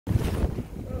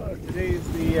Today's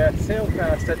the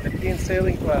sailpast at the Keene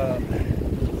Sailing Club.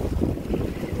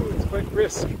 Ooh, it's quite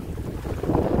brisk.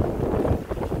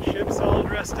 Ship's all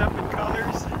dressed up in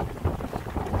colors.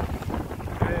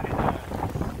 Very nice.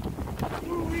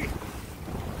 Woo-wee.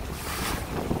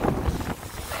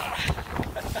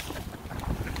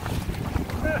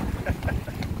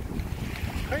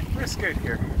 Quite brisk out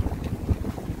here.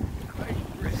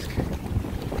 Quite brisk.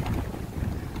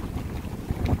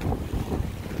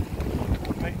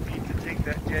 Might need to take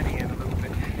that jetty in a little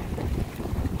bit. I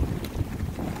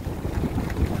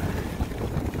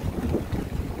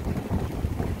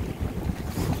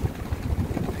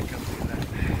think I'll do that.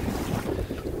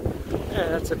 Yeah,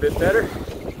 that's a bit better.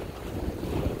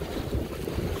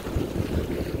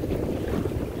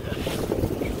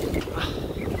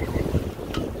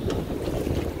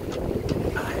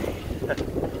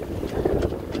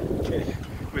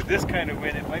 With this kind of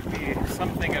wind, it might be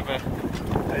something of a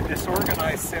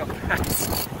disorganized sail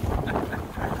pass.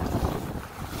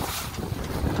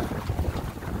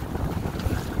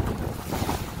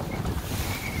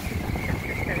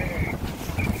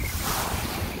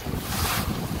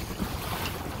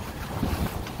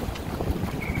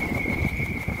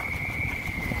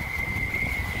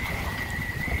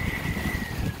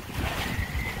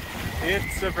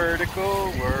 It's a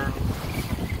vertical world.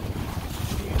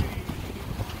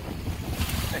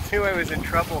 I knew I was in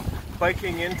trouble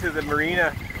biking into the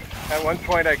marina. At one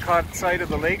point I caught sight of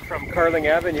the lake from Carling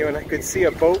Avenue and I could see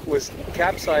a boat was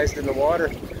capsized in the water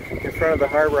in front of the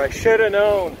harbor. I should have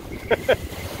known. I'm going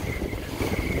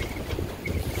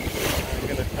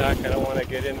to tack. I don't want to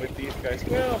get in with these guys.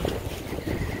 Well,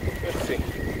 let's see.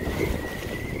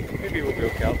 Maybe we'll go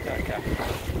Caltac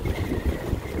after.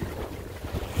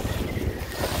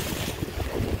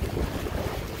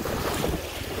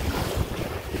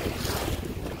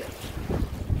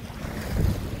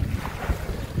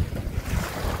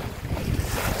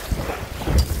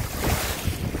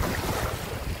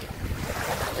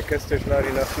 I guess there's not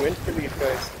enough wind for these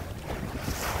guys.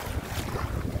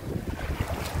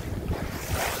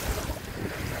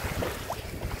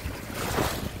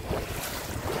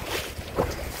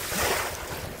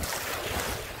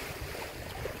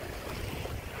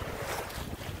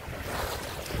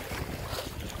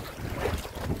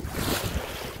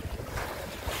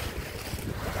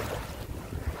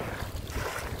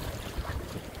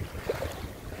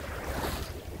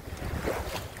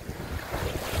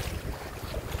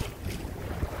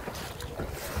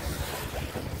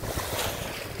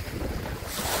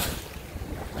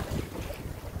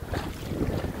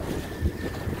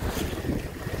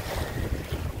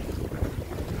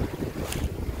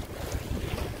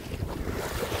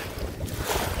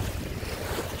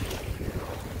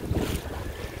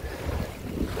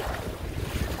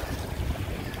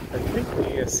 I think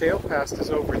the sailpast is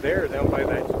over there, down by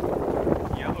that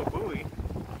yellow buoy.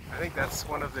 I think that's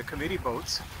one of the committee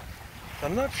boats.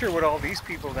 I'm not sure what all these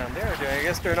people down there are doing. I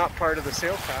guess they're not part of the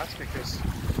sailpast because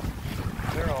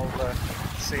they're all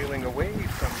sailing away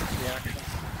from the action.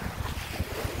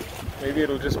 Maybe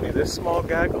it'll just be this small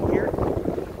gaggle here.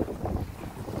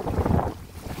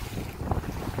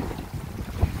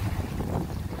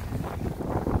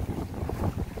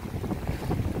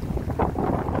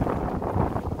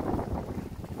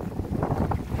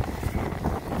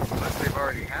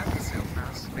 Already had the sail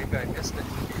pass. Maybe I missed it.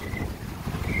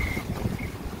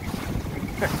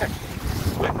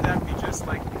 Wouldn't that be just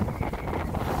like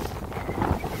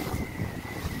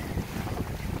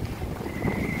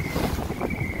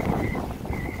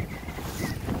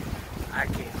I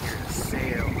came here to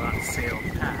sail, not sail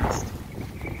past.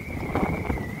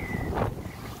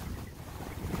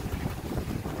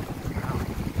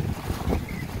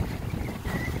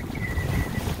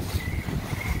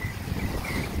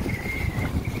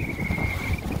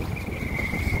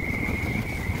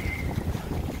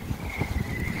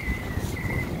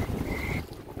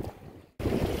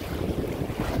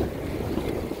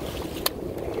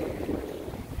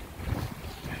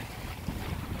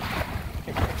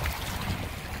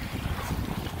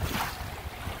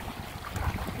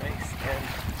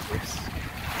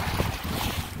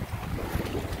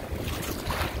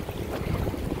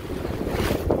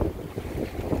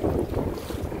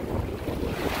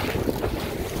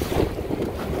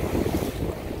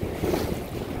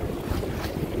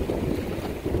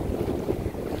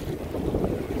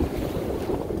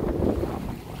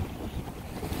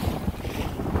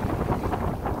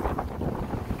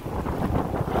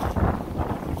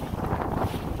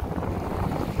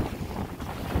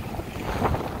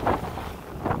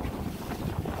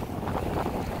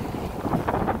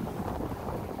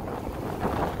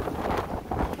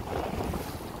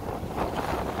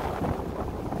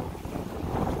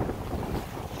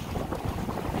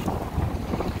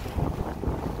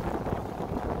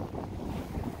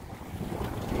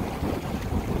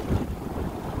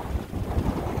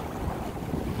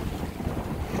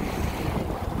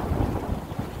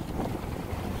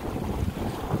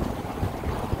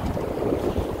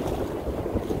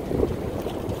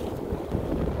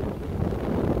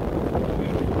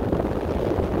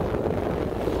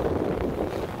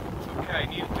 Yeah, I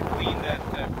needed to clean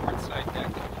that port side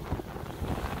deck.